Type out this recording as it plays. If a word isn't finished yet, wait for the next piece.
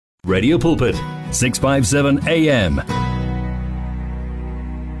Radio Pulpit, 657 AM.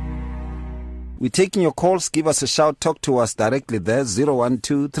 We're taking your calls. Give us a shout. Talk to us directly there.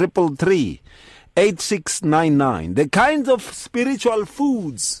 012-333-8699. The kinds of spiritual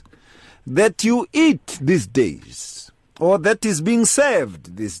foods that you eat these days, or that is being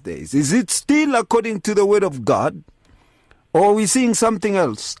served these days, is it still according to the Word of God? Or are we seeing something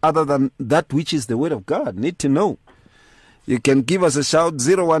else other than that which is the Word of God? Need to know. You can give us a shout,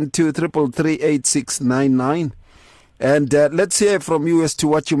 012-333-8699. And let's hear from you as to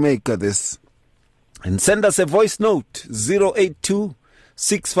what you make of this. And send us a voice note,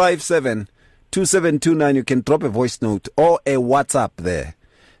 082-657-2729. You can drop a voice note or a WhatsApp there.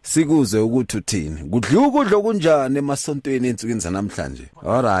 Sikuze ukuthi uthini. Kudla ukudla kunjani emasontweni ensukwini zanamhlanje.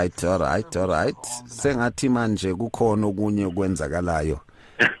 All right. Sengathi manje kukhona okunye okwenzakalayo.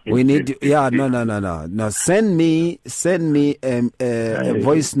 We need, no. Send me a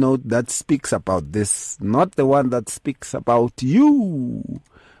voice note that speaks about this, not the one that speaks about you,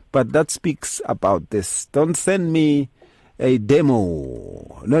 but that speaks about this. Don't send me a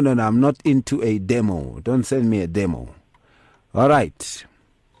demo. No, I'm not into a demo. Don't send me a demo. All right.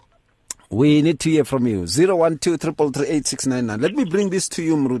 We need to hear from you. 012-333-8699. Let me bring this to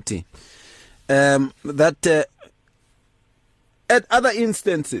you, Mruti. At other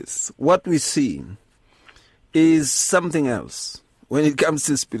instances, what we see is something else when it comes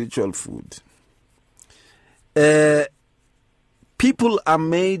to spiritual food. People are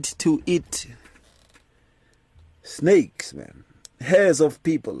made to eat snakes, man. Hairs of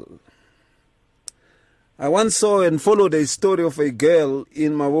people. I once saw and followed a story of a girl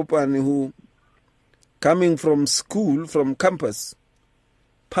in Mabopane who, coming from school, from campus,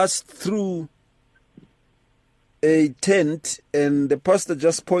 passed through a tent and the pastor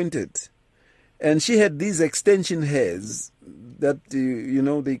just pointed. And she had these extension hairs that,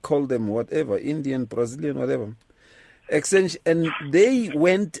 they call them whatever, Indian, Brazilian, whatever. Extension, and they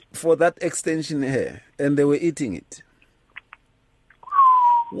went for that extension hair and they were eating it.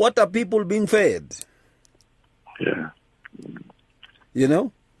 What are people being fed? Yeah.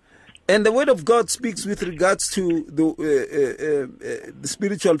 And the Word of God speaks with regards to the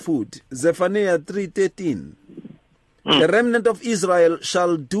spiritual food. Zephaniah 3:13. The remnant of Israel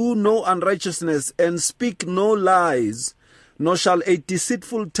shall do no unrighteousness and speak no lies, nor shall a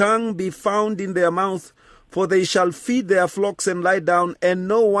deceitful tongue be found in their mouth, for they shall feed their flocks and lie down, and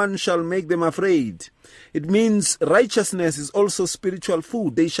no one shall make them afraid. It means righteousness is also spiritual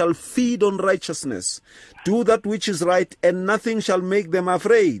food. They shall feed on righteousness, do that which is right, and nothing shall make them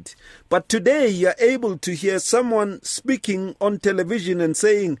afraid. But today you are able to hear someone speaking on television and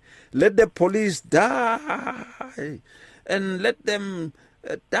saying, let the police die, and let them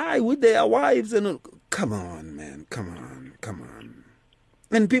die with their wives. And come on, man, come on.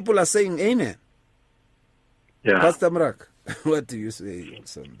 And people are saying amen. Yeah. Pastor Mrak, what do you say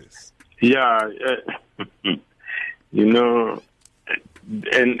on this? Yeah,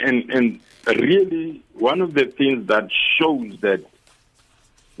 and really one of the things that shows that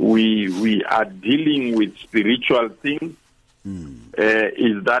we are dealing with spiritual things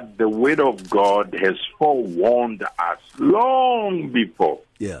is that the Word of God has forewarned us long before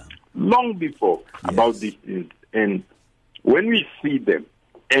about these things. And when we see them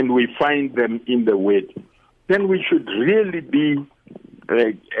and we find them in the Word, then we should really be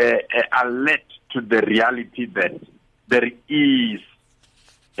alert to the reality that there is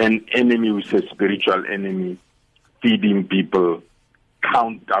an enemy who is a spiritual enemy feeding people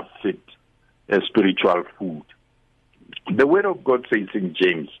counterfeit spiritual food. The Word of God says in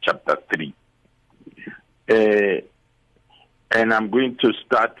James chapter 3, and I'm going to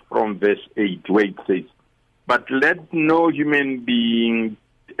start from verse 8, where it says, But no human being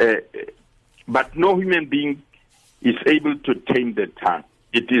is able to tame the tongue.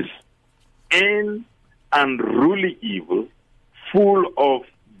 It is an unruly evil, full of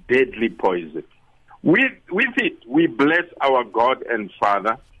deadly poison. With it, we bless our God and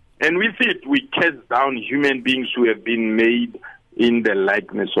Father, and with it, we cast down human beings who have been made in the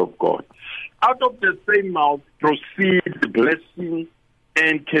likeness of God. Out of the same mouth proceeds blessing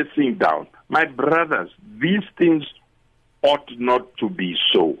and casting down. My brothers, these things ought not to be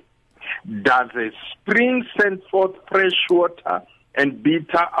so. Does a spring send forth fresh water and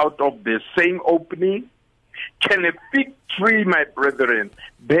bitter out of the same opening? Can a fig tree, my brethren,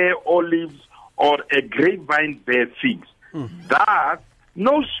 bear olives, or a grapevine bear figs? Thus,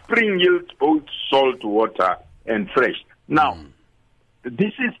 no spring yields both salt water and fresh. Now,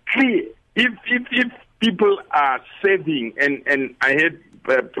 this is clear. If people are saving, and I heard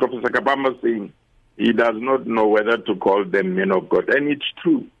Professor Kabamba saying he does not know whether to call them men of God, and it's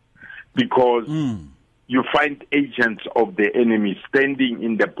true. because you find agents of the enemy standing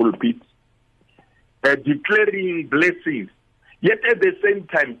in the pulpit, declaring blessings, yet at the same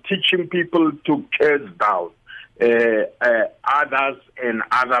time teaching people to curse down others and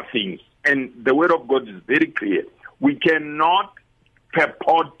other things. And the word of God is very clear. We cannot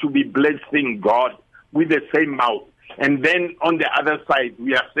purport to be blessing God with the same mouth, and then on the other side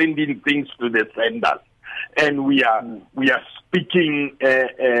we are sending things to the senders, and we are speaking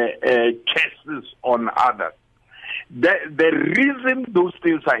curses on others. The reason those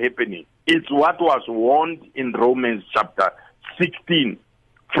things are happening is what was warned in Romans chapter 16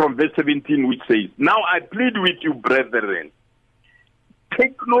 from verse 17, which says, "Now I plead with you, brethren,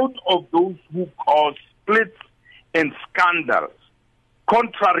 take note of those who cause splits and scandals,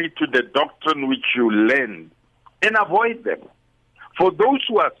 contrary to the doctrine which you learned, and avoid them. For those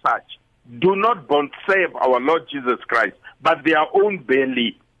who are such do not serve our Lord Jesus Christ, but their own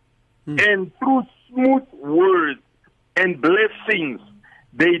belly. And through smooth words and blessings,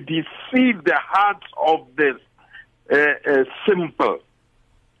 they deceive the hearts of the simple.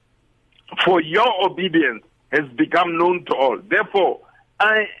 For your obedience has become known to all. Therefore,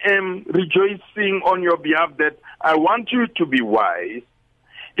 I am rejoicing on your behalf that I want you to be wise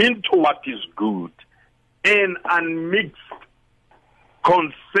into what is good and unmixed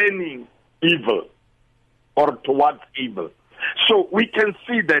concerning evil or towards evil." So we can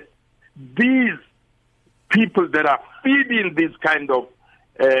see that these people that are feeding this kind of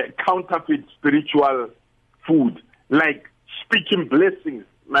counterfeit spiritual food, like speaking blessings.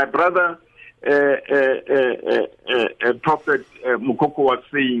 My brother, Prophet Mukoko was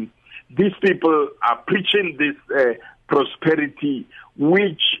saying, these people are preaching this prosperity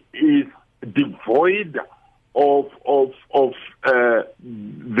which is devoid of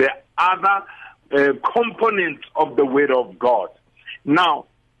the other components of the word of God. Now,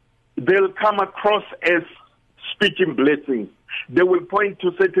 they'll come across as speaking blessings. They will point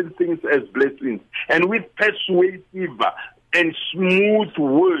to certain things as blessings, and with persuasive and smooth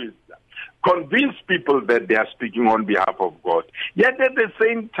words, convince people that they are speaking on behalf of God. Yet at the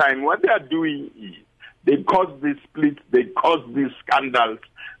same time, what they are doing is they cause these splits, they cause these scandals,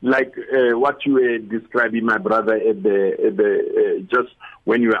 like what you were describing, my brother, at the just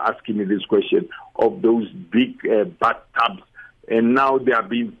when you were asking me this question of those big bathtubs, and now they are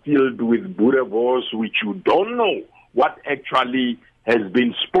being filled with boerewors, which you don't know what actually has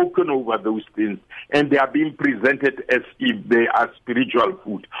been spoken over those things, and they are being presented as if they are spiritual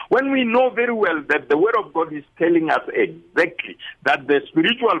food. When we know very well that the Word of God is telling us exactly that the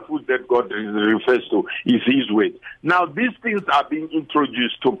spiritual food that God refers to is His Word. Now, these things are being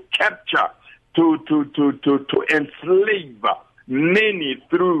introduced to capture, to enslave many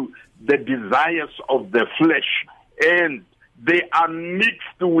through the desires of the flesh, and they are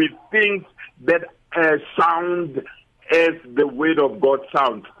mixed with things that sound as the word of God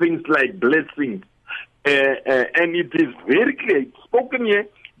sounds, things like blessings. And it is very clear, it's spoken here,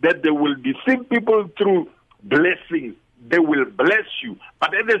 that they will deceive people through blessings. They will bless you,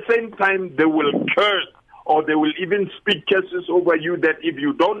 but at the same time, they will curse, or they will even speak curses over you that if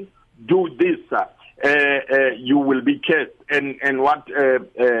you don't do this, you will be cursed. And what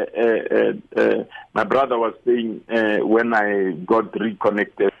my brother was saying when I got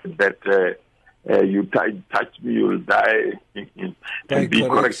reconnected, that you touch me, you'll die, and be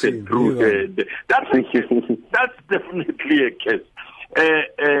corrected through. That's definitely a case.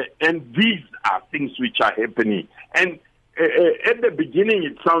 And these are things which are happening. And at the beginning,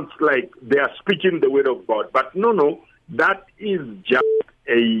 it sounds like they are speaking the word of God. But no, that is just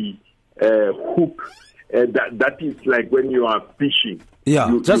a hook. That is like when you are fishing.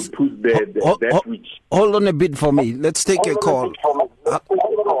 Yeah, you just put that which. Hold on a bit for me. Let's take a call.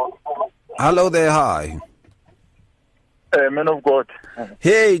 Hello there, hi. Man of God.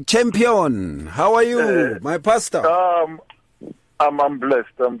 Hey, champion. How are you, my pastor? I'm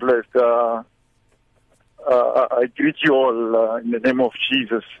blessed. I'm blessed. I greet you all in the name of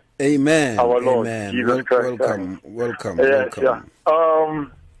Jesus. Amen. Our Lord, Amen. Jesus Christ. Welcome. Yes, welcome. Yeah.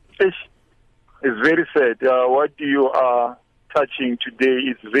 It's very sad. What you are touching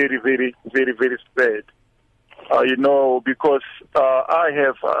today is very, very, very, very sad. Because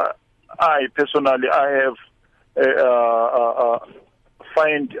I personally have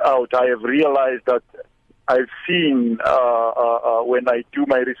I have realized that I've seen when I do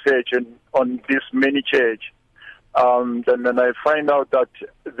my research on this many church, and then I find out that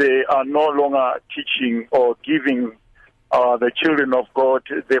they are no longer teaching or giving the children of God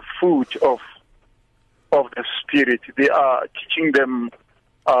the food of the Spirit. They are teaching them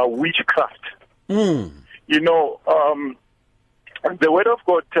witchcraft. the Word of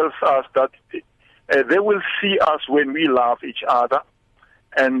God tells us that they will see us when we love each other.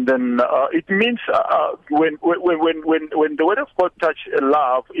 And then it means when the Word of God touch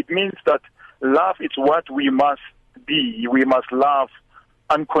love, it means that love is what we must be. We must love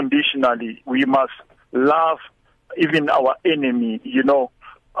unconditionally. We must love even our enemy,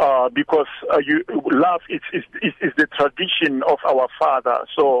 because love is the tradition of our Father.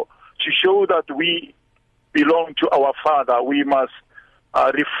 So to show that we belong to our Father, we must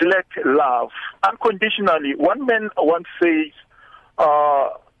reflect love unconditionally. One man once says,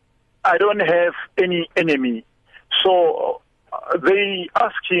 I don't have any enemy. So they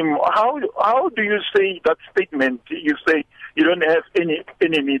asked him, how do you say that statement? You say you don't have any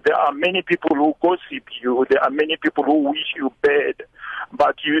enemy. There are many people who gossip you. There are many people who wish you bad.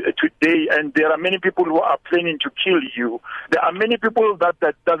 But today, and there are many people who are planning to kill you. There are many people that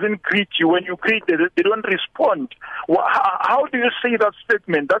doesn't greet you. When you greet, they don't respond. How do you say that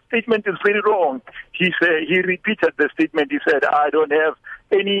statement? That statement is very wrong. He repeated the statement. He said, I don't have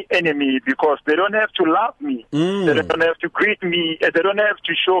any enemy because they don't have to love me. They don't have to greet me. They don't have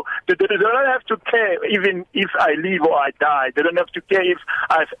to show. They don't have to care even if I live or I die. They don't have to care if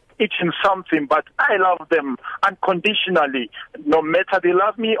I've eaten something, but I love them unconditionally, no matter they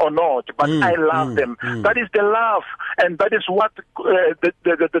love me or not. But I love them. That is the love, and that is what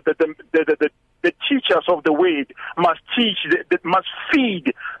the teachers of the word must teach. Must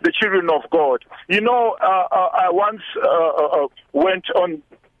feed the children of God. I once went on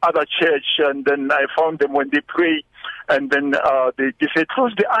other church, and then I found them when they pray, and then they said,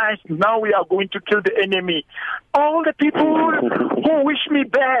 close the eyes, now we are going to kill the enemy. All the people who wish me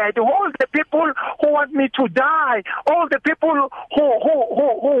bad, all the people who want me to die, all the people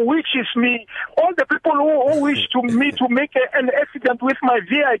who wishes me, all the people who wish me to make an accident with my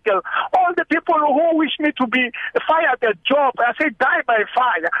vehicle, all the people who wish me to be fired at job, I say, die by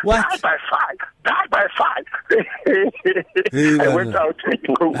fire, what? Die by fire, die by fire. I went out.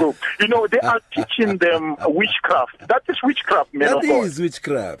 They are teaching them witchcraft. That is witchcraft, man. That is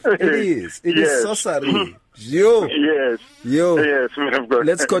witchcraft. It is. It is sorcery. Yes, man of God.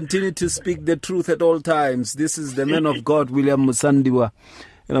 Let's continue to speak the truth at all times. This is the man of God, William Musandiwa.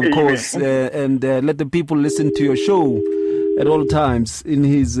 And of course, let the people listen to your show at all times in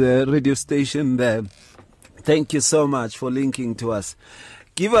his radio station there. Thank you so much for linking to us.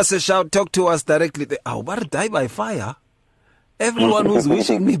 Give us a shout. Talk to us directly. Oh, but die by fire? Everyone who's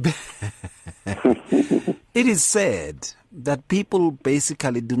wishing me bad. It is said that people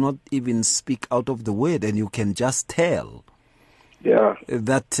basically do not even speak out of the word, and you can just tell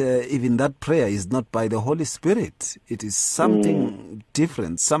that even that prayer is not by the Holy Spirit. It is something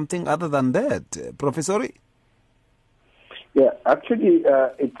different, something other than that. Professor? Yeah, actually,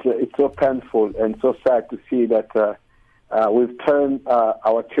 it's so painful and so sad to see that we've turned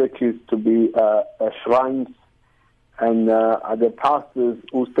our churches to be shrines. And the pastors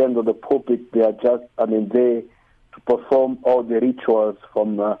who stand on the pulpit, they are just, there to perform all the rituals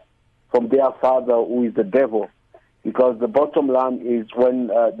from their father, who is the devil. Because the bottom line is when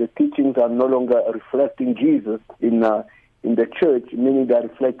the teachings are no longer reflecting Jesus in the church, meaning they're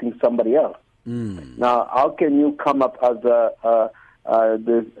reflecting somebody else. Now, how can you come up as the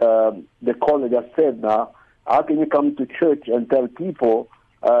college has said now, how can you come to church and tell people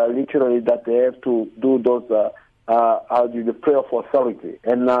literally that they have to do those the prayer for authority?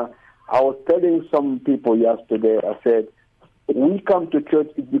 And I was telling some people yesterday, I said, we come to church,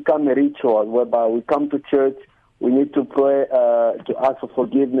 it becomes a ritual whereby we come to church, we need to pray to ask for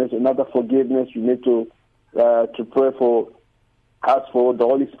forgiveness, another forgiveness, you need to pray for, ask for the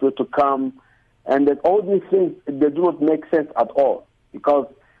Holy Spirit to come, and that all these things, they do not make sense at all, because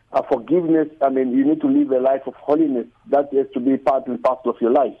forgiveness, you need to live a life of holiness. That has to be part and parcel of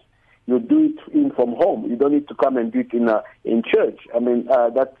your life. You do it from home. You don't need to come and do it in church.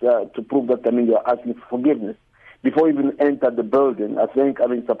 That's to prove that you're asking for forgiveness. Before you even enter the building, I think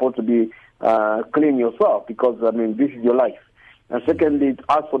it's supposed to be clean yourself, because this is your life. And secondly,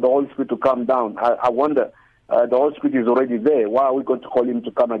 ask for the Holy Spirit to come down. I wonder, the Holy Spirit is already there. Why are we going to call him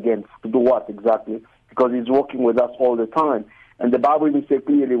to come again? To do what exactly? Because he's working with us all the time. And the Bible even says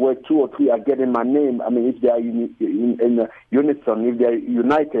clearly, where 2 or 3 are getting my name, if they are in unison, if they are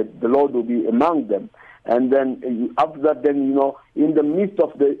united, the Lord will be among them. And then after that, in the midst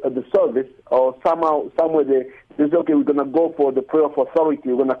of the service, or somewhere they say, okay, we're going to go for the prayer of authority,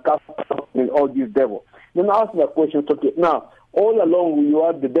 we're going to cast out all these devils. Then I ask that question, okay, now, all along you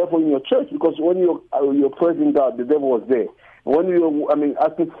had the devil in your church, because when you're praising God, the devil was there. When you,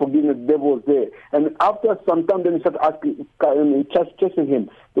 asking for forgiveness, the devil was there. And after some time, then you start asking, chasing him.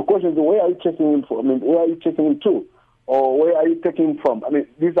 The question is, where are you chasing him for? Where are you chasing him to? or where are you taking from? I mean,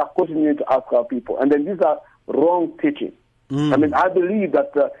 these are questions we need to ask our people. And then these are wrong teaching. I mean, I believe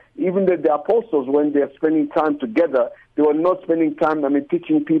that even the apostles, when they're spending time together, they were not spending time,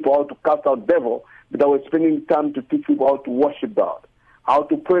 teaching people how to cast out devil, but they were spending time to teach people how to worship God, how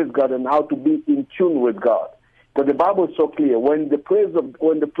to praise God, and how to be in tune with God. Because the Bible is so clear. When the praise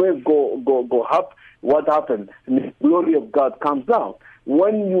go up, what happens? And the glory of God comes down.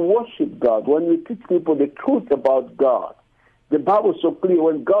 When you worship God, when you teach people the truth about God, the Bible is so clear.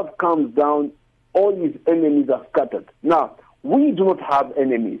 When God comes down, all his enemies are scattered. Now, we do not have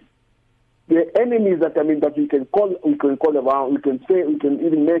enemies. The enemies that we can call around, we can say, we can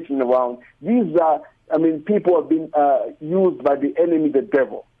even mention around. These are, people have been used by the enemy, the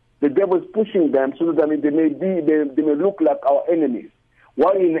devil. The devil is pushing them so that they may look like our enemies.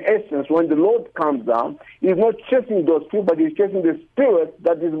 While in essence, when the Lord comes down, he's not chasing those people, but he's chasing the spirit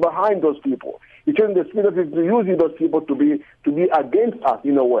that is behind those people. He's chasing the spirit that is using those people to be against us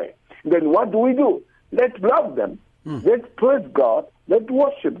in a way. Then what do? Let's love them. Let's praise God. Let's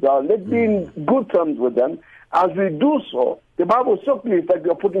worship God. Let's be in good terms with them. As we do so, the Bible is so clear, it's like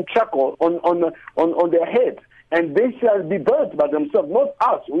you're putting charcoal on their head, and they shall be burnt by themselves, not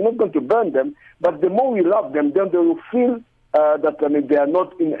us. We're not going to burn them, but the more we love them, then they will feel that they are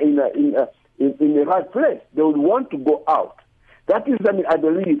not in the right place. They will want to go out. That is, I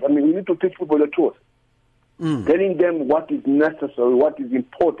believe, we need to teach people the truth. Telling them what is necessary, what is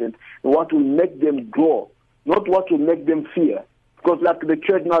important, and what will make them grow, not what will make them fear. Because like the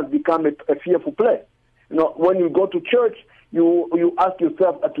church now has become a fearful place. When you go to church, you ask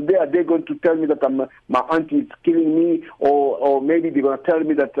yourself, today are they going to tell me that my auntie is killing me, or maybe they're going to tell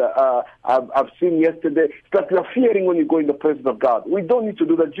me that I've sinned yesterday. It's like you're fearing when you go in the presence of God. We don't need to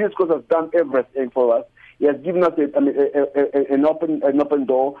do that. Jesus Christ has done everything for us. He has given us an open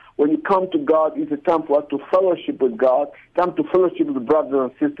door. When you come to God, it's a time for us to fellowship with God, time to fellowship with brothers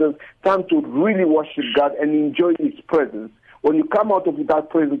and sisters, time to really worship God and enjoy his presence. When you come out of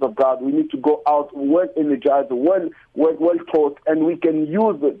that presence of God, we need to go out well energized, well taught, and we can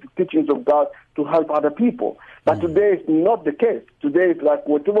use the teachings of God to help other people. But today is not the case. Today is like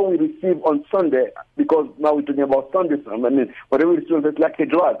whatever we receive on Sunday, because now we're talking about Sunday, whatever we receive is like a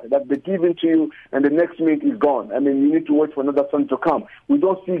drug that they give into you, and the next minute is gone. You need to wait for another Sunday to come. We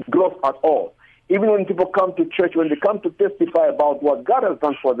don't see growth at all. Even when people come to church, when they come to testify about what God has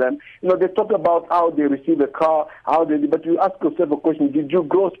done for them, they talk about how they receive a car, but you ask yourself a question, did you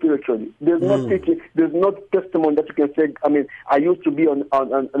grow spiritually? There's no teaching, there's no testimony that you can say, I used to be on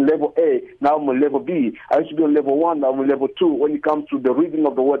level A, now I'm on level B. I used to be on level 1, now I'm on level 2, when it comes to the reading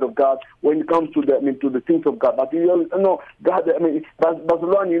of the Word of God, when it comes to the things of God. But God,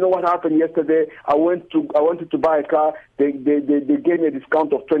 Barcelona, you know what happened yesterday? I wanted to buy a car, they gave me a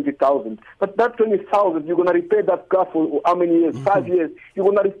discount of 20,000. But that 20,000, you're going to repay that car for how many years? 5 years. You're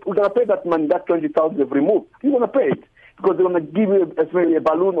going to pay that money, that 20,000 they've removed. You're going to pay it because they're going to give you a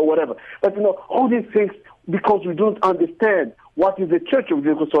balloon or whatever. But all these things, because we don't understand what is the church of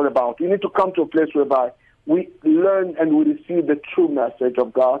Jesus all about. You need to come to a place whereby we learn and we receive the true message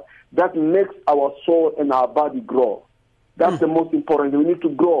of God that makes our soul and our body grow. That's the most important. We need to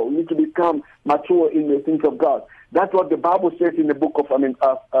grow. We need to become mature in the things of God. That's what the Bible says in the book of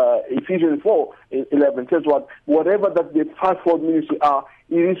Ephesians 4:11. Says whatever that the fivefold ministry are,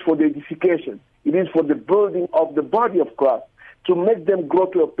 it is for the edification. It is for the building of the body of Christ, to make them grow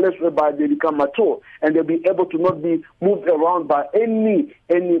to a place whereby they become mature and they'll be able to not be moved around by any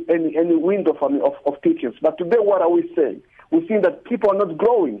wind of teachings. But today, what are we saying? We're seeing that people are not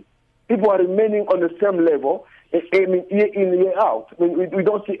growing. People are remaining on the same level. Year in, year out. We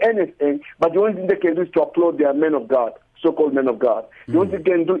don't see anything, but the only thing they can do is to applaud their men of God, so-called men of God. The only thing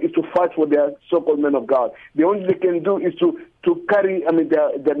they can do is to fight for their so-called men of God. The only thing they can do is to carry,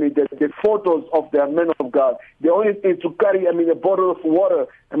 the photos of their men of God. The only thing is to carry, a bottle of water,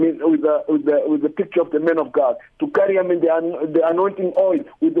 with the picture of the men of God. To carry, the anointing oil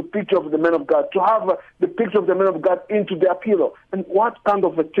with the picture of the men of God. To have the picture of the men of God into their pillow. And what kind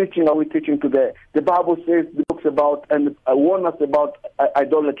of a teaching are we teaching today? The Bible says, the books about and warn us about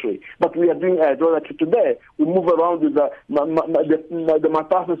idolatry. But we are doing idolatry today. We move around with my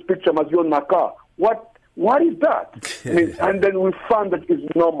pastor's picture must be on my car. What is that? And then we found that it's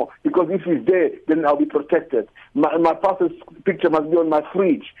normal, because if he's there, then I'll be protected. My pastor's picture must be on my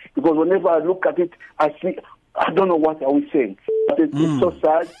fridge, because whenever I look at it, I see, I don't know what are we saying. But it's so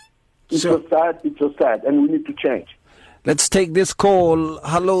sad. It's so sad, and we need to change. Let's take this call.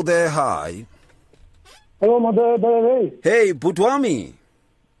 Hello there, hi. Hello, Mother. Hey, Butwami.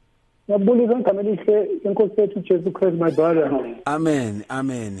 My brother. Amen.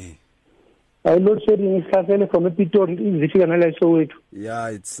 load shedding isihlasele from ePitori izifika nala Soweto. Yeah,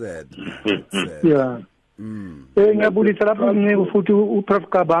 it's sad. It's sad. Yeah. Ngiyabulisa lapho ngineke futhi uProf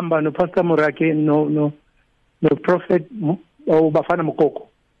Kabamba no Pastor Morake no Prophet Bafana Mokoko.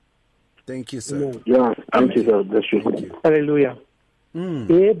 Thank you, sir. Yeah, thank you, sir. Bless you. Thank you. Hallelujah.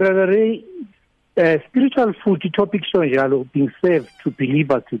 Brother Ray, spiritual food topic being served to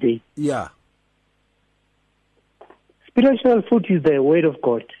believers today. Yeah. Spiritual food is the word of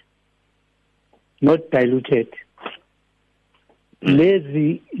God, not diluted.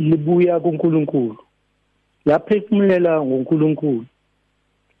 Lezi libuya kuNkulunkulu. Laphefumulela ngoNkulunkulu.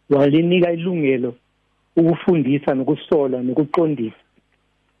 Walinika ilungelo ukufundisa nokusola nokuqondisa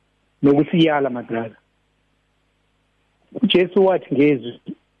nokusiyala madrala. uJesu wathi ngezwi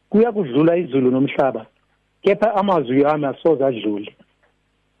kuya kudlula izulu nomhlaba kepha amazwi ami asoza adlule.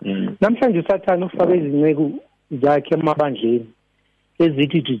 Namhlanje uSathane ufake izinceku zakhe emabandleni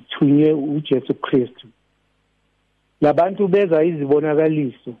ezithi zithunywe uJesu Kristu. Labantu beza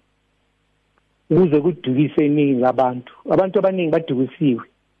izibonakaliso ukuze kudukise iningi labantu. Abantu abaningi badukisiwe.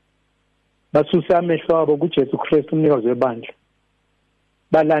 Basusa amehlo abo kuJesu Kristu umnikazi webandla.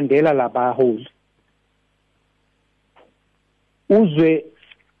 Balandela labaholi. Uzwe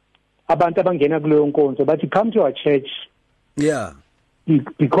abantu abangena kuleyo nkonzo bathi come to our church. Yeah.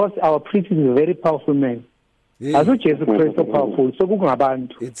 Because our priest is a very powerful man. Yeah. As uJesu Kristu powerful so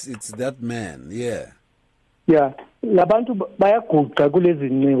kungabantu. It's that man. Yeah. Yeah. Labantu bayaguqa kulezi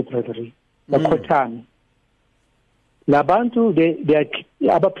zinceku brother. Bakhothana. Labantu they are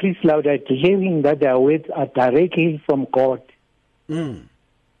our priests now they are declaring that their words are directly from God.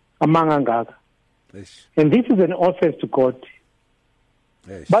 Amanga ngaka. And this is an offense to God.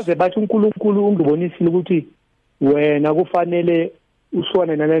 Baze bathi uNkulunkulu ungibonisile ukuthi wena kufanele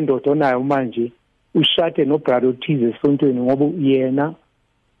uswane nalendoda onayo manje ushade nobrother othize esontweni ngoba yena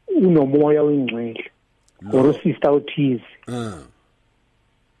unomoya wengcwele or usister othize. And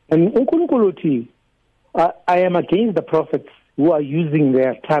uNkulunkulu uthi I am against the prophets who are using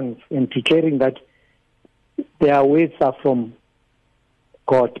their tongues and declaring that their words are from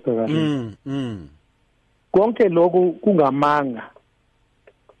God. Konke lokhu kungamanga.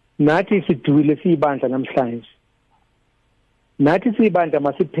 Nathi siduwile siyibandla namhlanje. Nathi siyibandla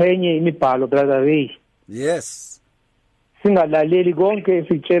masiphenye imibhalo brother Ray. Yes. Singalaleli konke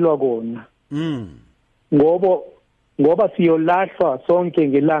esitshelwa kona. Ngoba siyolahlwa sonke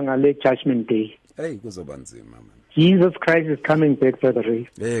ngelanga le judgment day. Hey kuzoba nzima man. Jesus Christ is coming back brother Ray.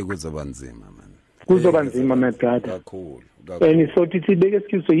 Hey kuzoba nzima man. Kuzoba nzima my brother. Kakhulu. And so sibeke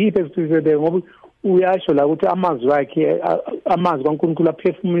excuse yipe excuse ngoba uyasho la ukuthi amazwi akhe amazwi kaNkulunkulu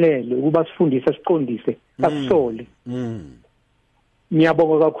aphefumulele ukuba sifundise siqondise akusole.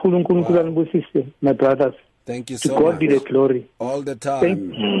 Ngiyabonga kakhulu uNkulunkulu anibusise my brothers. Thank you so much. To God be the glory. All the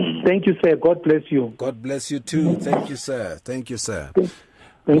time. Thank you sir. God bless you. God bless you too. Thank you sir. Thank you sir.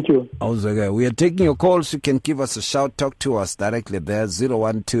 Thank you. We are taking your calls. You can give us a shout. Talk to us directly there.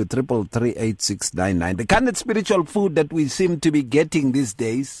 012-333-8699. The kind of spiritual food that we seem to be getting these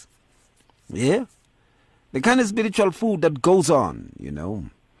days. Yeah. The kind of spiritual food that goes on, you know.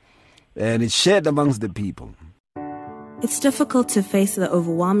 And it's shared amongst the people. It's difficult to face the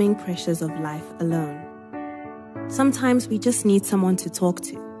overwhelming pressures of life alone. Sometimes we just need someone to talk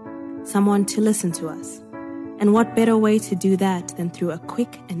to. Someone to listen to us. And what better way to do that than through a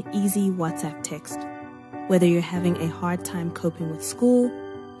quick and easy WhatsApp text? Whether you're having a hard time coping with school,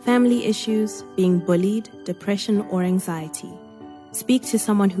 family issues, being bullied, depression, or anxiety, speak to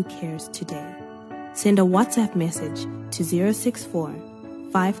someone who cares today. Send a WhatsApp message to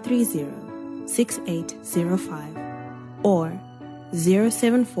 064-530-6805 or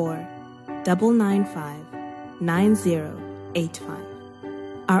 074-995-9085.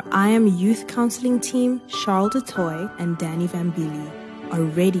 Our I Am Youth Counseling team, Charles DeToy and Danny Vambili, are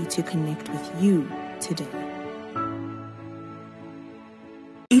ready to connect with you today.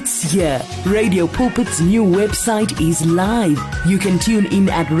 It's here. Radio Pulpit's new website is live. You can tune in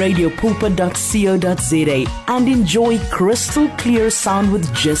at radiopulpit.co.za and enjoy crystal clear sound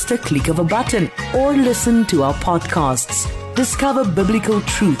with just a click of a button, or listen to our podcasts. Discover biblical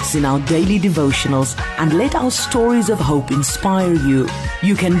truths in our daily devotionals and let our stories of hope inspire you.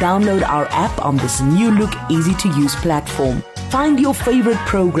 You can download our app on this new look, easy to use platform. Find your favorite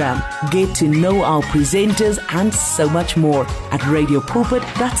program, get to know our presenters, and so much more at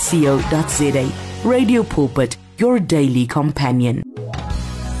radiopulpit.co.za. Radio Pulpit, your daily companion.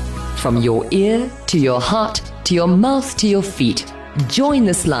 From your ear to your heart to your mouth to your feet. Join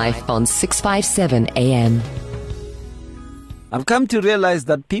this life on 657 AM. I've come to realize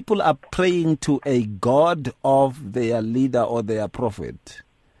that people are praying to a God of their leader or their prophet.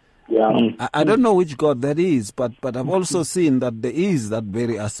 Yeah. I don't know which God that is, but I've also seen that there is that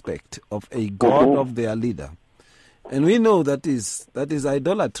very aspect of a God of their leader. And we know that is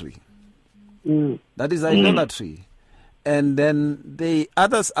idolatry. That is idolatry. And then the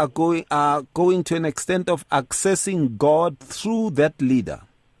others are going to an extent of accessing God through that leader.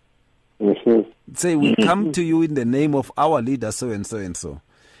 Say, we come to you in the name of our leader, so and so and so.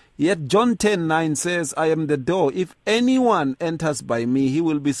 Yet John 10:9 says, I am the door. If anyone enters by me, he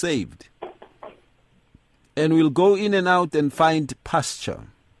will be saved. And will go in and out and find pasture.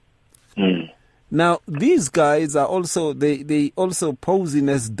 Now, these guys are also, they also posing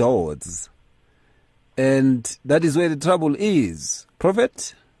as doors. And that is where the trouble is.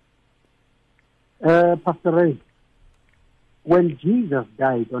 Prophet? Pastor Ray, when Jesus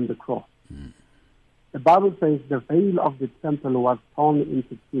died on the cross, the Bible says the veil of the temple was torn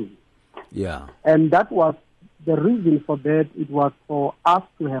into two. Yeah. And that was the reason for that. It was for us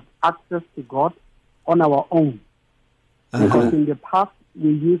to have access to God on our own. Because in the past,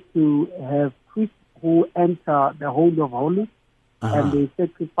 we used to have priests who enter the Holy of Holies and they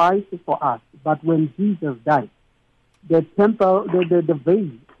sacrifice for us. But when Jesus died, the temple, the veil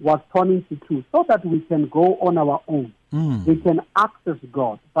was torn into two so that we can go on our own. We can access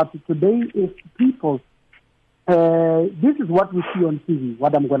God. But today, if people, this is what we see on TV,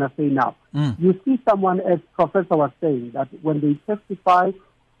 what I'm going to say now. You see someone, as Professor was saying, that when they testify,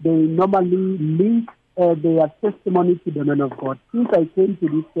 they normally link their testimony to the man of God. Since I came to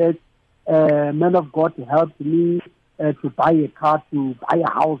this church, man of God helped me to buy a car, to buy a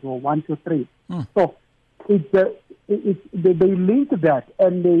house, or 1, 2, 3. So they link that,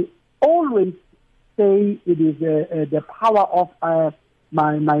 and they always say it is the power of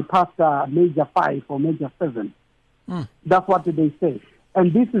my pastor, Major 5 or Major 7. That's what they say.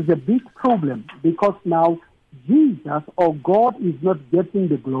 And this is a big problem, because now Jesus or God is not getting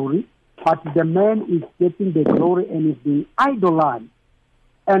the glory, but the man is getting the glory and is being idolized.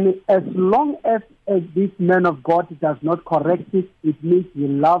 And as long as this man of God does not correct it, it means he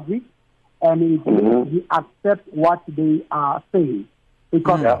loves it and he accepts what they are saying,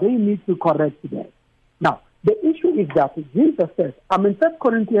 because they need to correct that. Now, the issue is that Jesus says, 1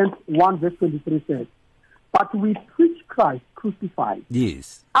 Corinthians 1 verse 23 says, but we preach Christ crucified.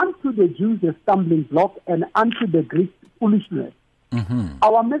 Yes. Unto the Jews a stumbling block, and unto the Greeks foolishness.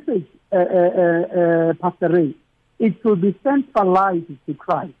 Our message, Pastor Ray, it will be centralized to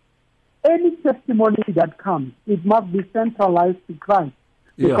Christ. Any testimony that comes, it must be centralized to Christ,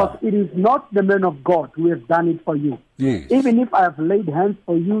 because it is not the man of God who has done it for you. Yes. Even if I have laid hands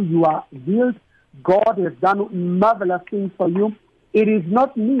for you, you are healed. God has done marvelous things for you. It is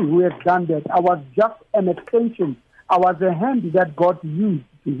not me who has done that. I was just an extension. I was a hand that God used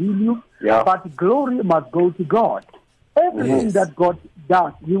to heal you. But glory must go to God. Everything that God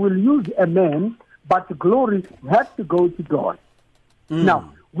does, He will use a man, but glory has to go to God.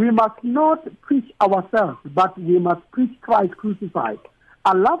 Now, we must not preach ourselves, but we must preach Christ crucified.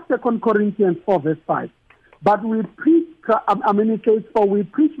 I love 2 Corinthians 4 verse 5. But we preach, it says, for we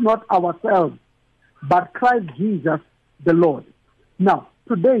preach not ourselves, but Christ Jesus the Lord. Now,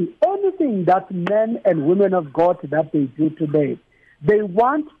 today, anything that men and women of God that they do today, they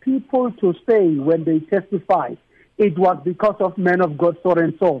want people to say when they testify, it was because of men of God so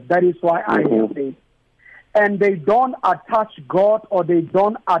and so. That is why I have it. And they don't attach God or they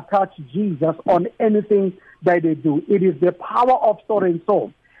don't attach Jesus on anything that they do. It is the power of so and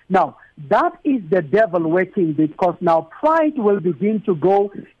so. Now, that is the devil working, because now pride will begin to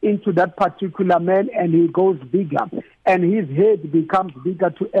go into that particular man, and he goes bigger. And his head becomes bigger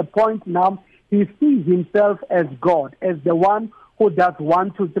to a point now he sees himself as God, as the one who does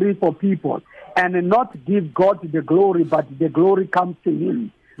 1, 2, 3 for people, and not give God the glory, but the glory comes to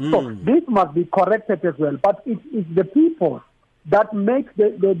him. So this must be corrected as well. But it's the people that make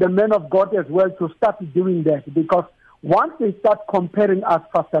the men of God as well to start doing that, because once they start comparing us,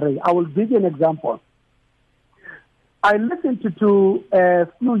 Pastor Ray, I will give you an example. I listened to a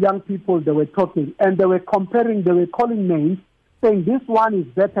few young people, they were talking, and they were comparing, they were calling names, saying this one is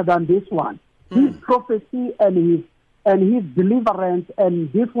better than this one. His prophecy and his deliverance,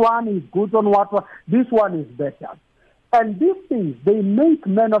 and this one is good on what, this one is better. And these things, they make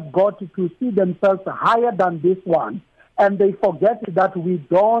men of God to see themselves higher than this one, and they forget that we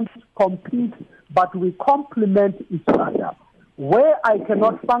don't compete, but we complement each other. Where I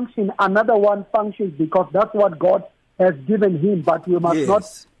cannot function, another one functions, because that's what God has given him, but we must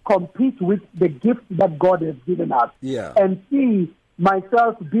not compete with the gift that God has given us. And see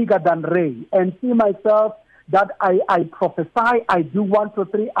myself bigger than Ray, and see myself that I prophesy, I do 1, 2,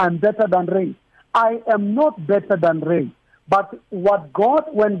 3, I'm better than Ray. I am not better than Ray. But when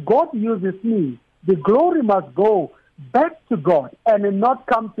God uses me, the glory must go back to God and not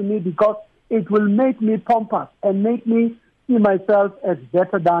come to me, because it will make me pompous and make me see myself as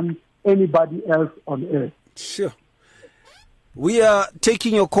better than anybody else on earth. Sure. We are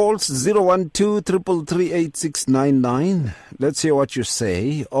taking your calls, 012-333-8699. Let's hear what you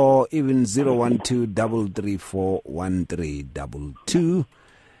say, or even 012-334-1322,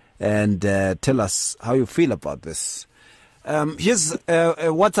 and tell us how you feel about this. Here's a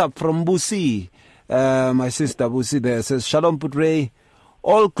WhatsApp from Busi, my sister Busi there, says, Shalom Putre,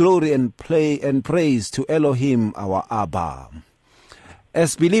 all glory and praise to Elohim, our Abba.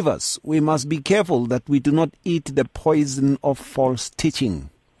 As believers, we must be careful that we do not eat the poison of false teaching.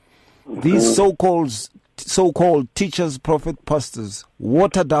 These so-called teachers, prophet, pastors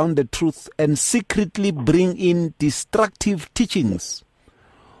water down the truth and secretly bring in destructive teachings.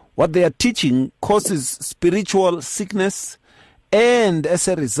 What they are teaching causes spiritual sickness, and as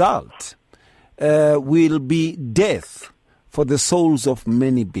a result, will be death for the souls of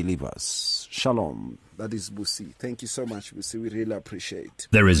many believers. Shalom. That is Busi. Thank you so much, Busi. We really appreciate.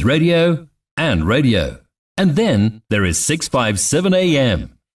 There is radio and radio. And then there is 657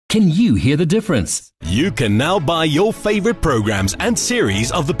 AM. Can you hear the difference? You can now buy your favorite programs and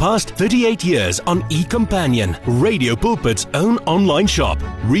series of the past 38 years on eCompanion, Radio Pulpit's own online shop.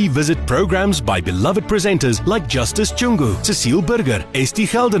 Revisit programs by beloved presenters like Justice Chungu, Cecile Burger, Esti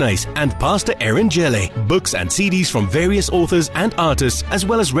Geldenhuys, and Pastor Aaron Jelle. Books and CDs from various authors and artists, as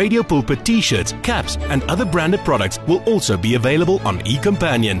well as Radio Pulpit t-shirts, caps, and other branded products will also be available on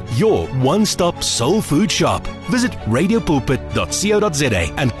eCompanion, your one-stop soul food shop. Visit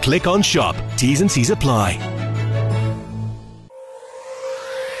radiopulpit.co.za and click on shop. T's and C's apply.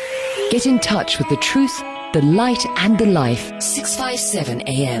 Get in touch with the truth, the light, and the life. 657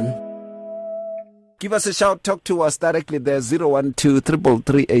 AM. Give us a shout. Talk to us directly there.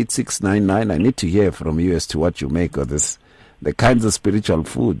 012-333-8699. I need to hear from you as to what you make of this. The kinds of spiritual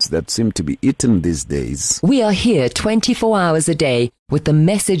foods that seem to be eaten these days. We are here 24 hours a day with the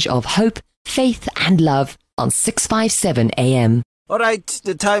message of hope, faith, and love on 657 AM. All right,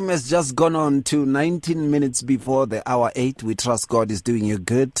 the time has just gone on to 19 minutes before the hour 8. We trust God is doing you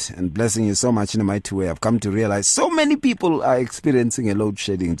good and blessing you so much in a mighty way. I've come to realize so many people are experiencing a load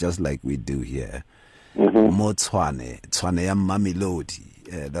shedding just like we do here. Motswane, Tswane ya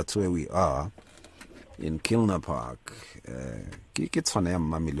Mamelodi. That's where we are in Kilner Park. Tswane ya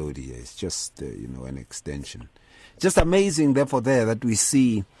Mamelodi. It's just, an extension. Just amazing, therefore, there that we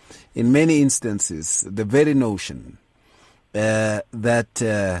see in many instances the very notion that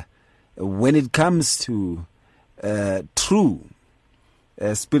when it comes to true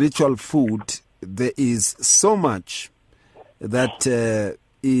spiritual food, there is so much that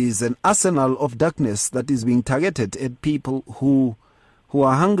is an arsenal of darkness that is being targeted at people who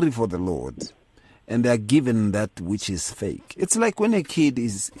are hungry for the Lord, and they are given that which is fake. It's like when a kid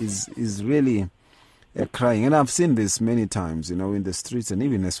is really crying, and I've seen this many times, in the streets and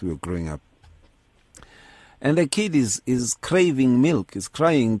even as we were growing up. And the kid is craving milk, is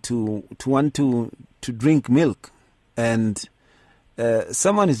crying to want to drink milk. And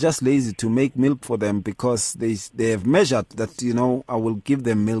someone is just lazy to make milk for them because they have measured that, I will give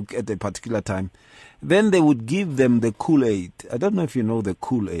them milk at a particular time. Then they would give them the Kool-Aid. I don't know if you know the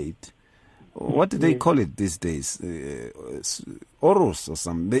Kool-Aid. What do they call it these days? Oros or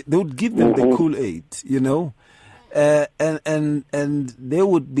something. They would give them the Kool-Aid, and they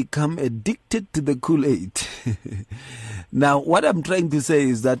would become addicted to the Kool-Aid. Now, what I'm trying to say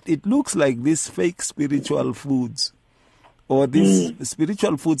is that it looks like these fake spiritual foods, or these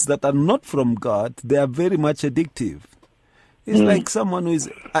spiritual foods that are not from God, they are very much addictive. It's like someone who is,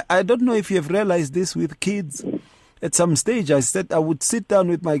 I don't know if you have realized this with kids. At some stage, I would sit down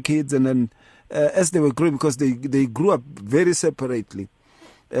with my kids, and then as they were growing, because they grew up very separately,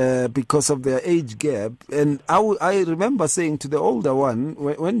 because of their age gap. And I remember saying to the older one,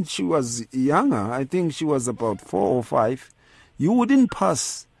 when she was younger, I think she was about 4 or 5, you wouldn't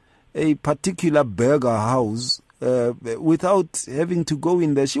pass a particular burger house without having to go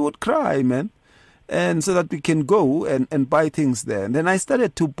in there. She would cry, man. And so that we can go and buy things there. And then I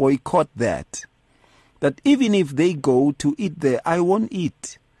started to boycott that even if they go to eat there, I won't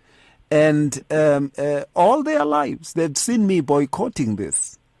eat. And all their lives, they've seen me boycotting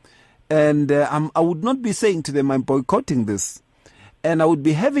this. And I would not be saying to them, I'm boycotting this. And I would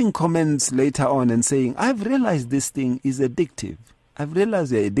be having comments later on and saying, I've realized this thing is addictive. I've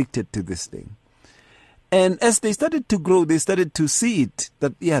realized they're addicted to this thing. And as they started to grow, they started to see it,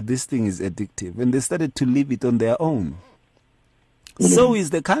 that, this thing is addictive. And they started to leave it on their own. So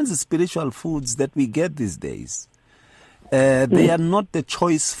is the kinds of spiritual foods that we get these days. They are not the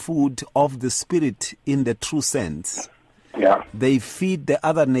choice food of the spirit in the true sense. Yeah. They feed the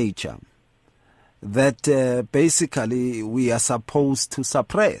other nature that basically we are supposed to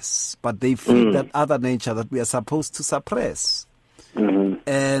suppress, but they feed that other nature that we are supposed to suppress.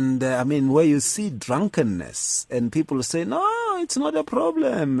 And I mean, where you see drunkenness and people say, no, it's not a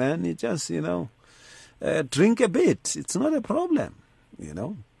problem, man. You just, drink a bit. It's not a problem,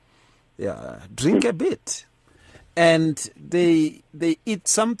 Yeah, drink a bit. And they eat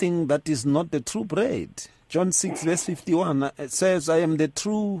something that is not the true bread. John 6 verse 51 says, I am the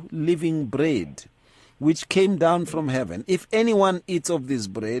true living bread, which came down from heaven. If anyone eats of this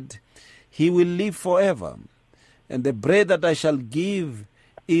bread, he will live forever. And the bread that I shall give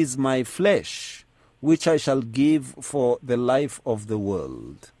is my flesh, which I shall give for the life of the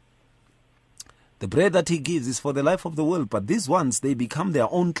world. The bread that he gives is for the life of the world, but these ones, they become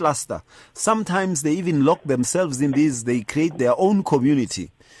their own cluster. Sometimes they even lock themselves in these, they create their own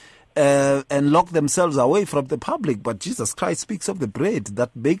community and lock themselves away from the public. But Jesus Christ speaks of the bread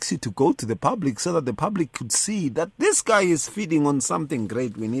that makes you to go to the public so that the public could see that this guy is feeding on something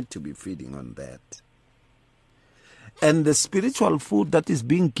great. We need to be feeding on that. And the spiritual food that is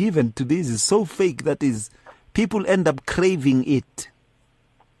being given to this is so fake that people end up craving it.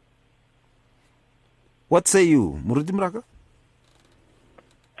 What say you, Muruti Mraka?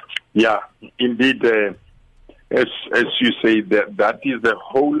 Yeah, indeed. As you say, that is the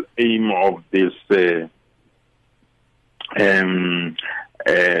whole aim of this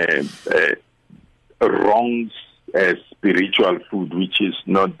wrong spiritual food, which is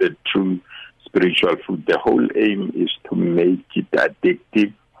not the true spiritual food. The whole aim is to make it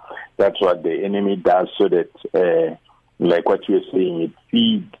addictive. That's what the enemy does, so that, like what you were saying, it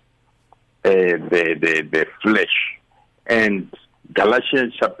feeds the flesh. And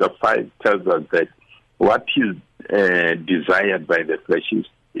Galatians chapter 5 tells us that what is desired by the flesh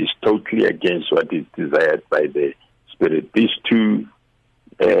is totally against what is desired by the spirit. These two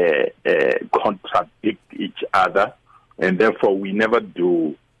contradict each other, and therefore we never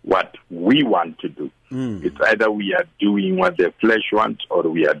do what we want to do. It's either we are doing what the flesh wants or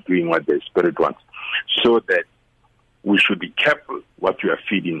we are doing what the spirit wants. So that we should be careful what we are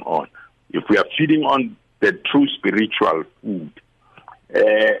feeding on. If we are feeding on the true spiritual food,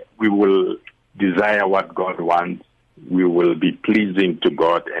 we will desire what God wants. We will be pleasing to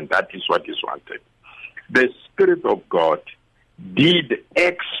God, and that is what is wanted. The Spirit of God did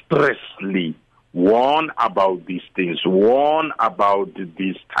expressly warn about these things, warn about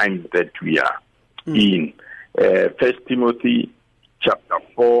these times that we are in. 1 Timothy chapter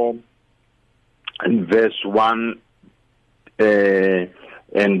 4 and verse 1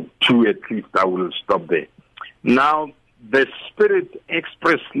 and 2 at least, I will stop there. Now, the Spirit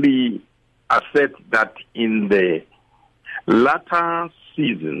expressly asserts that in the latter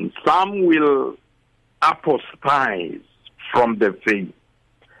season, some will apostatize from the faith.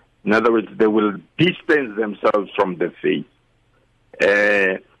 In other words, they will distance themselves from the faith,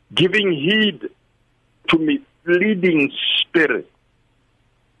 giving heed to misleading spirits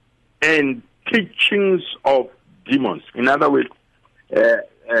and teachings of demons. In other words,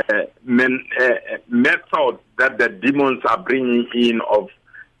 methods that the demons are bringing in of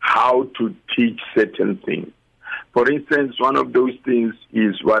how to teach certain things. For instance, one of those things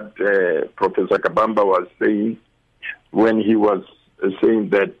is what Professor Kabamba was saying when he was saying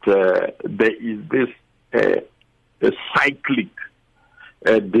that there is this cyclic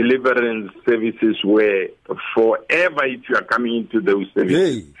deliverance services where forever, if you are coming into those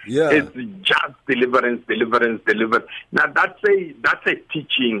services, it's just deliverance. Now that's a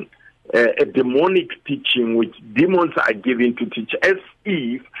teaching, a demonic teaching which demons are giving to teach, as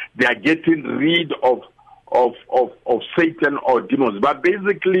if they are getting rid of Satan or demons. But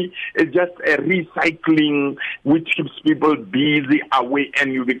basically, it's just a recycling which keeps people busy away,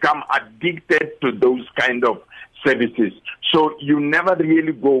 and you become addicted to those kind of services. So you never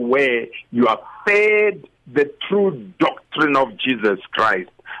really go where you are fed the true doctrine of Jesus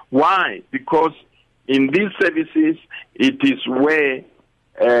Christ. Why? Because in these services, it is where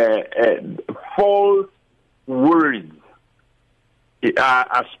false words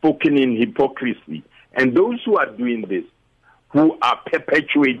are spoken in hypocrisy. And those who are doing this, who are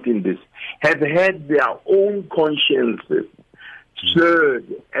perpetuating this, have had their own consciences seared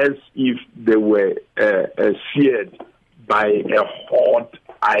as if they were seared by a hot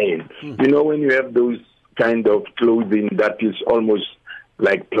iron. You know, when you have those kind of clothing that is almost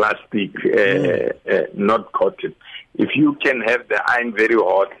like plastic, not cotton. If you can have the iron very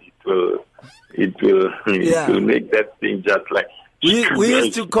hot, it will make that thing just like. We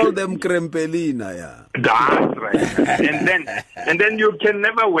used to call them krempelina, yeah. That's right. and then you can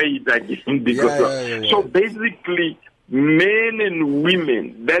never wear it again because so basically men and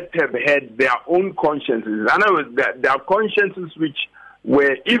women that have had their own consciences. In other words, their consciences which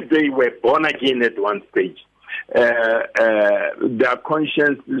were, if they were born again at one stage, their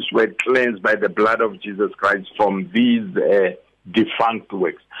consciences were cleansed by the blood of Jesus Christ from these defunct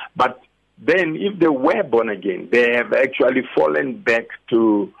works. But then if they were born again, they have actually fallen back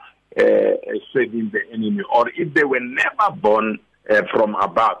to serving the enemy. Or if they were never born from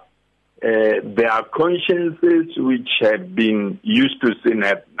above, their consciences which have been used to sin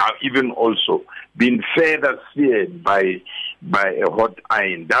have now even also been further seared by a hot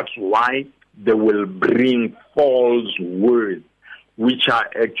iron. That's why they will bring false words which are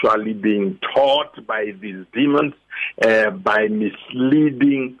actually being taught by these demons, by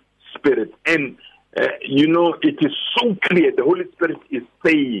misleading spirits. And, it is so clear. The Holy Spirit is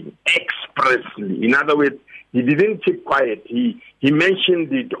saying expressly. In other words, he didn't keep quiet. He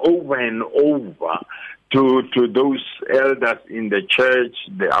mentioned it over and over to those elders in the church,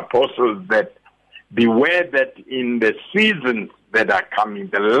 the apostles, that beware that in the seasons that are coming,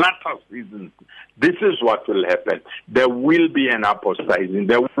 the latter seasons, this is what will happen. There will be an apostatizing.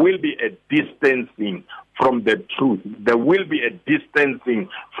 There will be a distancing from the truth. There will be a distancing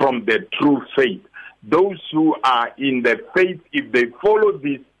from the true faith. Those who are in the faith, if they follow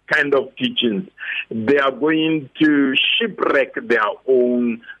these kind of teachings, they are going to shipwreck their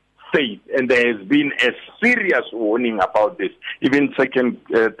own faith. And there has been a serious warning about this. Even 2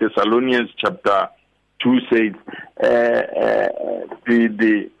 Thessalonians chapter 2 says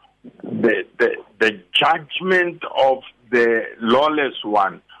the judgment of the lawless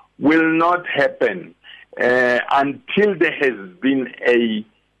one will not happen until there has been a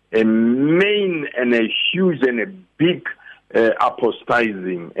main and a huge and a big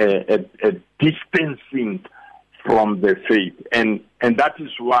apostatizing, a distancing from the faith. And that is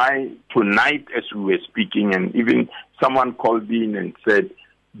why tonight, as we were speaking, and even someone called in and said,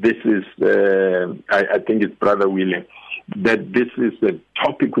 this is, I think it's Brother William, that this is a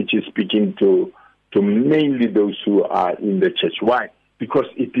topic which is speaking to mainly those who are in the church. Why? Because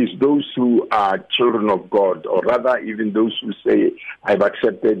it is those who are children of God, or rather even those who say, I've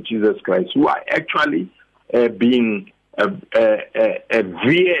accepted Jesus Christ, who are actually being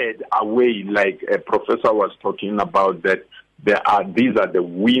veered away, like a professor was talking about, that these are the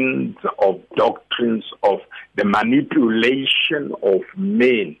winds of doctrines of the manipulation of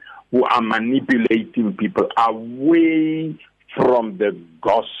men who are manipulating people away from the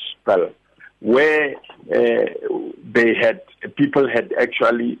gospel, where people had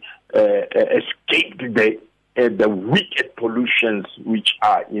actually escaped the wicked pollutions which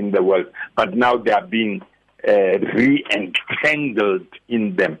are in the world, but now they are being re-entangled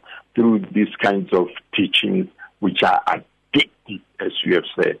in them through these kinds of teachings which are addictive, as you have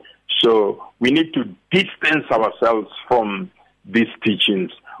said. So we need to distance ourselves from these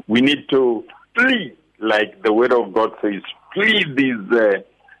teachings. We need to flee, like the Word of God says, flee these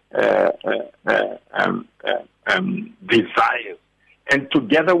desires, and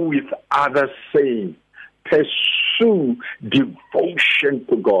together with others saying, pursue devotion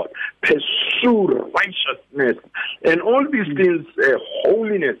to God, pursue righteousness, and all these things,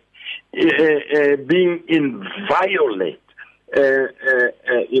 holiness, being inviolate.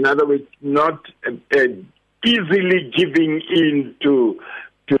 In other words, not easily giving in to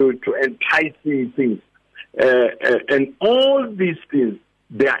enticing things. And all these things,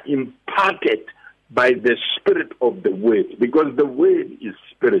 they are imparted by the spirit of the word, because the word is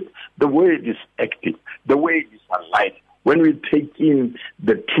spirit, the word is active, the word is alive. When we take in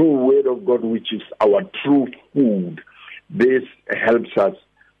the true word of God, which is our true food, this helps us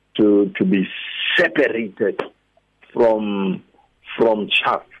to be separated from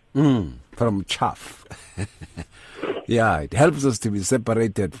chaff. From chaff. Yeah, it helps us to be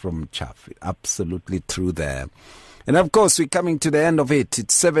separated from chaff. Absolutely true there. And of course, we're coming to the end of it.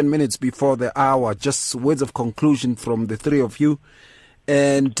 It's 7 minutes before the hour. Just words of conclusion from the three of you.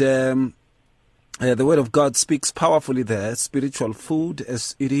 And the Word of God speaks powerfully there. Spiritual food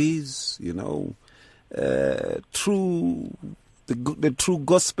as it is, true. The true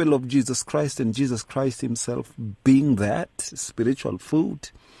gospel of Jesus Christ, and Jesus Christ himself being that spiritual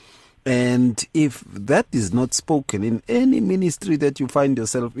food. And if that is not spoken in any ministry that you find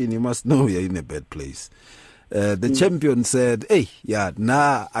yourself in, you must know you're in a bad place. The champion said, I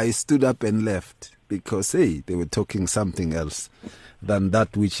stood up and left because, they were talking something else than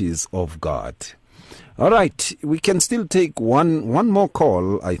that which is of God. All right, we can still take one more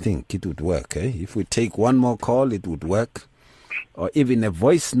call. I think it would work. If we take one more call, it would work. or even a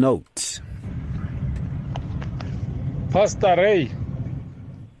voice note. Pastor Ray,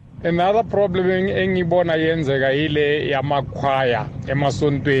 another problem engibona yenzeka ile yamakhwaya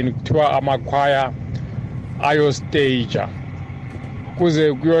emasontweni kuthiwa amakhwaya ayostage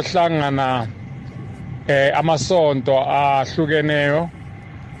kuze kuyohlangana amasonto ahlukeneyo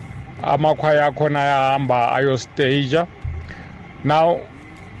amakhwaya akhona ayahamba ayostage. Now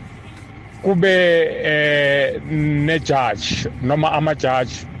kube ne-judge noma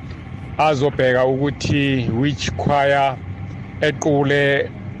ama-judge azobheka ukuthi which choir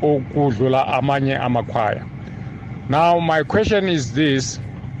equle ukudlula amanye amakhwaya. Now my question is this,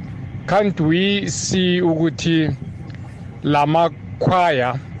 can't we see ukuthi lama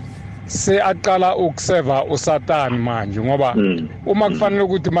choir se aqala ukuseva uSatan manje ngoba uma kufanele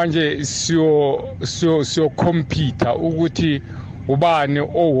ukuthi manje siyo compete ukuthi ubani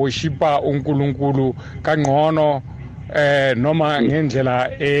oworshipa uNkulunkulu kangcono noma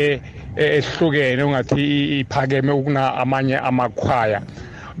ngendlela ehlukene ungathi iphakeme ukuna amanye amakhwaya.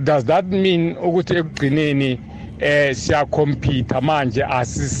 Does that mean ukuthi ekugcineni siya compete manje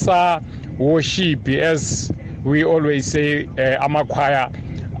asisa worship as we always say amakhwaya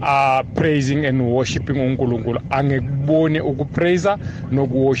are praising and worshiping uNkulunkulu? Angekuboni ukupraisa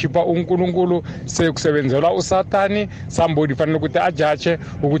nokuworshipa uNkulunkulu sekusebenzela uSatani. Somebody fanele ukuthi ajudge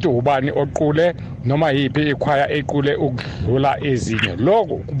ukuthi ubani oqule noma yipi ikhwaya equle ukudlula ezinye.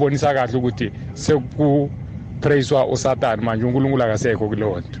 Lokho kubonisa kahle ukuthi sekupraiswa uSatani manje uNkulunkulu akasekho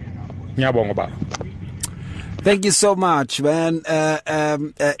kuleyo nto. Ngiyabonga baba. Thank you so much, man.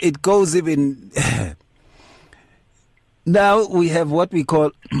 It goes even now we have what we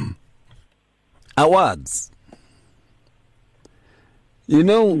call awards. You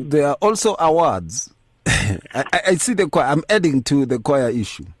know, there are also awards. I see the choir. I'm adding to the choir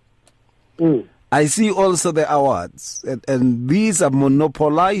issue. I see also the awards. And these are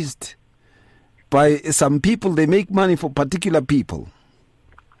monopolized by some people. They make money for particular people.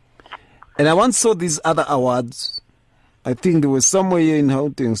 And I once saw these other awards. I think there was somewhere here in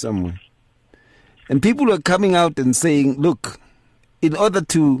Gauteng somewhere. And people were coming out and saying, look, in order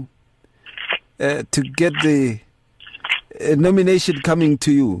to get the nomination coming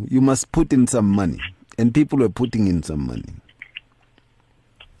to you, you must put in some money. And people were putting in some money.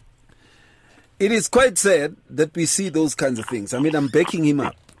 It is quite sad that we see those kinds of things. I mean, I'm backing him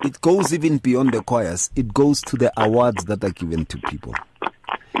up. It goes even beyond the choirs. It goes to the awards that are given to people.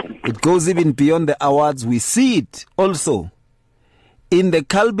 It goes even beyond the awards. We see it also in the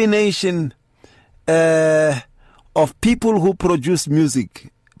culmination of people who produce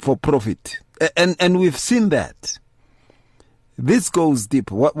music for profit. And we've seen that. This goes deep.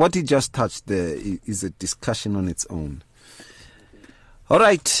 What he just touched there is a discussion on its own. All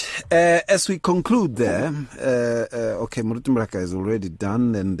right. As we conclude there, okay, Moruti Mraka is already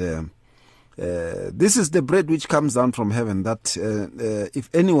done. And this is the bread which comes down from heaven, that if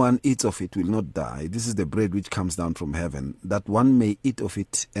anyone eats of it will not die. This is the bread which comes down from heaven, that one may eat of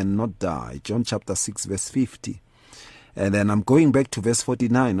it and not die. John chapter 6, verse 50. And then I'm going back to verse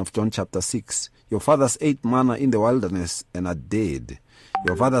 49 of John chapter 6. Your fathers ate manna in the wilderness and are dead.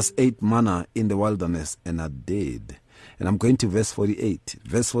 Your fathers ate manna in the wilderness and are dead. And I'm going to verse 48.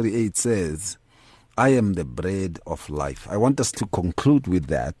 Verse 48 says, I am the bread of life. I want us to conclude with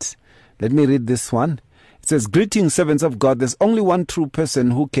that. Let me read this one. It says, greetings, servants of God. There's only one true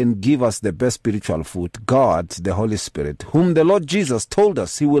person who can give us the best spiritual food, God, the Holy Spirit, whom the Lord Jesus told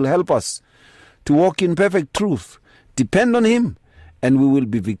us he will help us to walk in perfect truth. Depend on him and we will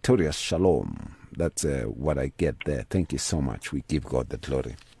be victorious. Shalom. That's what I get there. Thank you so much. We give God the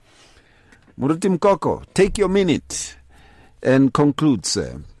glory. Moruti Mkoko, take your minute and conclude,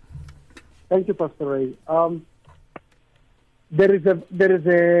 sir. Thank you, Pastor Ray. There is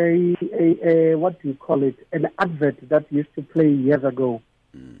a what do you call it? An advert that used to play years ago.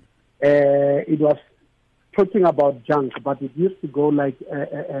 It was talking about junk, but it used to go like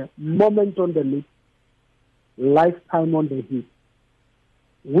a moment on the lips, lifetime on the hip,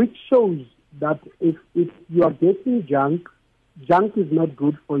 which shows that if you are getting junk is not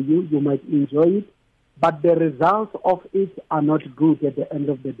good for you. You might enjoy it, but the results of it are not good at the end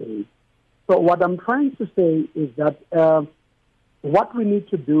of the day. So what I'm trying to say is that what we need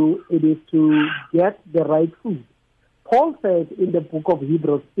to do, it is to get the right food. Paul says in the book of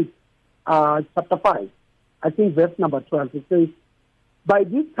Hebrews 6, chapter 5, I think verse number 12, it says, by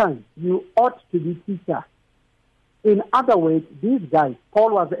this time you ought to be teachers. In other words, these guys,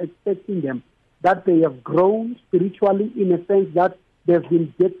 Paul was expecting them that they have grown spiritually in a sense that they've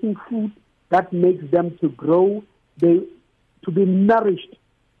been getting food that makes them to grow, to be nourished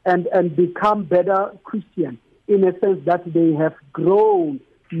and become better Christians. in a sense that they have grown,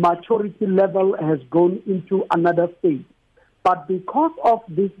 maturity level has gone into another stage. But because of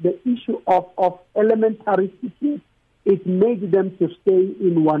this, the issue of elementary teaching, it made them to stay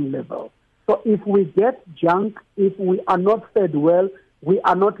in one level. So if we get junk, if we are not fed well, we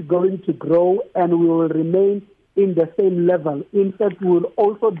are not going to grow and we will remain in the same level. In fact, we will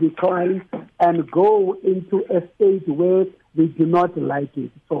also decline and go into a state where we do not like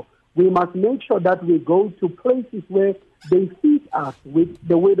it. So we must make sure that we go to places where they feed us with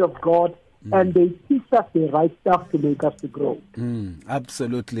the word of God and they teach us the right stuff to make us to grow.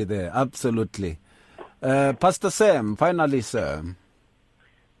 Absolutely there, absolutely. Pastor Sam, finally, sir.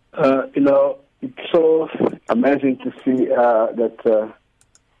 It's so amazing to see that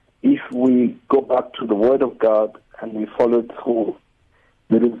if we go back to the Word of God and we follow through,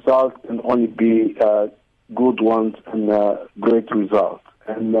 the results can only be good ones and great results.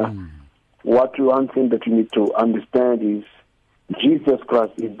 And one thing that you need to understand is Jesus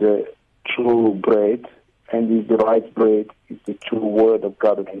Christ is the true bread and is the right bread, is the true Word of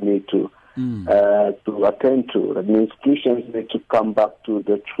God that we need to attend to. That means Christians need to come back to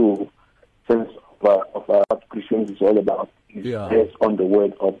the true sense of what Christians is all about. Based on the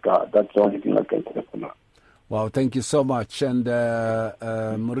Word of God. That's the only thing I can say for now. Wow, thank you so much. And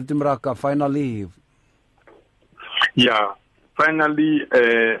Moruti Mraka, finally. Yeah, finally,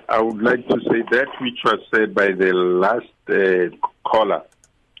 I would like to say that which was said by the last caller,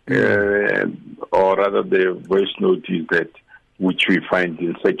 or rather the voice note is that which we find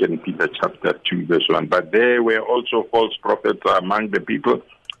in 2 Peter chapter 2, verse 1. But there were also false prophets among the people,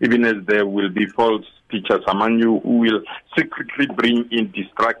 even as there will be false teachers among you who will secretly bring in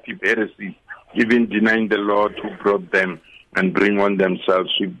destructive heresies, even denying the Lord who brought them and bring on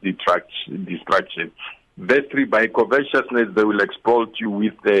themselves with destruction. Verse 3, by covetousness they will exploit you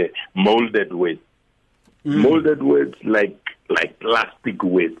with the molded word. Molded words like plastic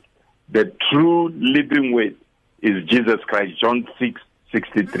words. The true living word is Jesus Christ. John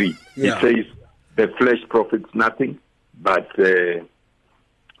 6:63. It says, the flesh profits nothing, but the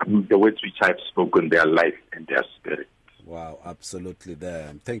words which I have spoken, they are life and they are spirit. Wow, absolutely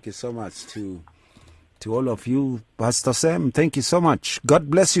there. Thank you so much to all of you. Pastor Sam, thank you so much. God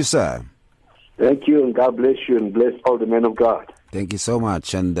bless you, sir. Thank you, and God bless you, and bless all the men of God. Thank you so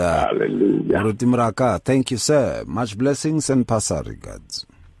much. And Hallelujah. Moruti Mraka, thank you, sir. Much blessings and Pastor regards.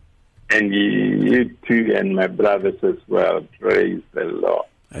 And you too, and my brothers as well. Praise the Lord.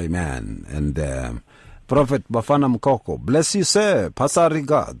 Amen. And Prophet Bafana Mkoko, bless you, sir. Pastor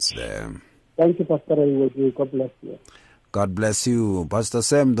regards there. Thank you, Pastor. God bless you. God bless you. Pastor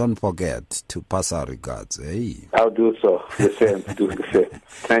Sam, don't forget to pass our regards. Hey. I'll do so. The same. Do the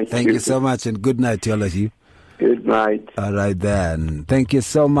same. Thank you so much, and good night to all of you. Good night. All right then. Thank you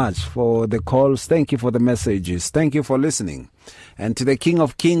so much for the calls. Thank you for the messages. Thank you for listening. And to the King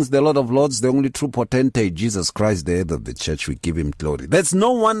of Kings, the Lord of Lords, the only true potentate, Jesus Christ, the head of the church, we give him glory. There's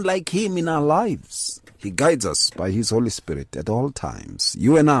no one like him in our lives. He guides us by his Holy Spirit at all times.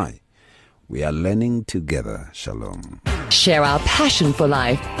 You and I, we are learning together. Shalom. Share our passion for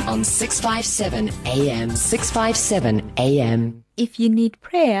life on 657 AM. 657 AM. If you need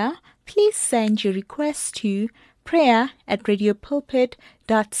prayer, please send your request to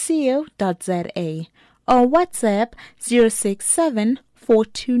prayer@radiopulpit.co.za or WhatsApp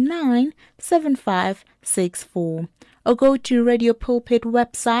 067-429-7564 or go to Radio Pulpit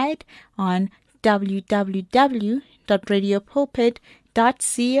website on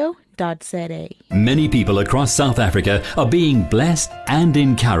www.radiopulpit.co.za. Many people across South Africa are being blessed and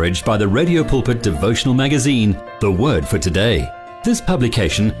encouraged by the Radio Pulpit devotional magazine, The Word for Today. This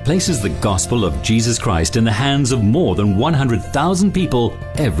publication places the gospel of Jesus Christ in the hands of more than 100,000 people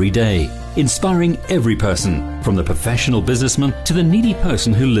every day, inspiring every person, from the professional businessman to the needy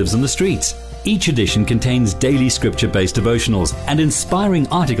person who lives on the streets. Each edition contains daily scripture-based devotionals and inspiring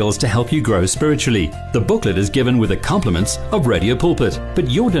articles to help you grow spiritually. The booklet is given with the compliments of Radio Pulpit, but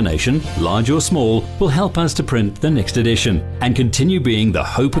your donation, large or small, will help us to print the next edition and continue being the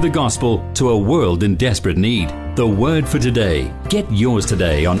hope of the gospel to a world in desperate need. The Word for Today. Get yours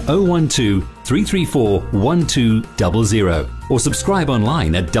today on 012-334-1200 or subscribe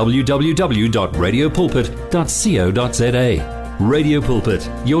online at www.radiopulpit.co.za. Radio Pulpit,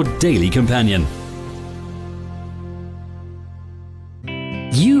 your daily companion.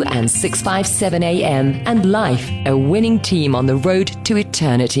 You and 657 AM and life, a winning team on the road to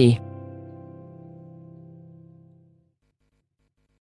eternity.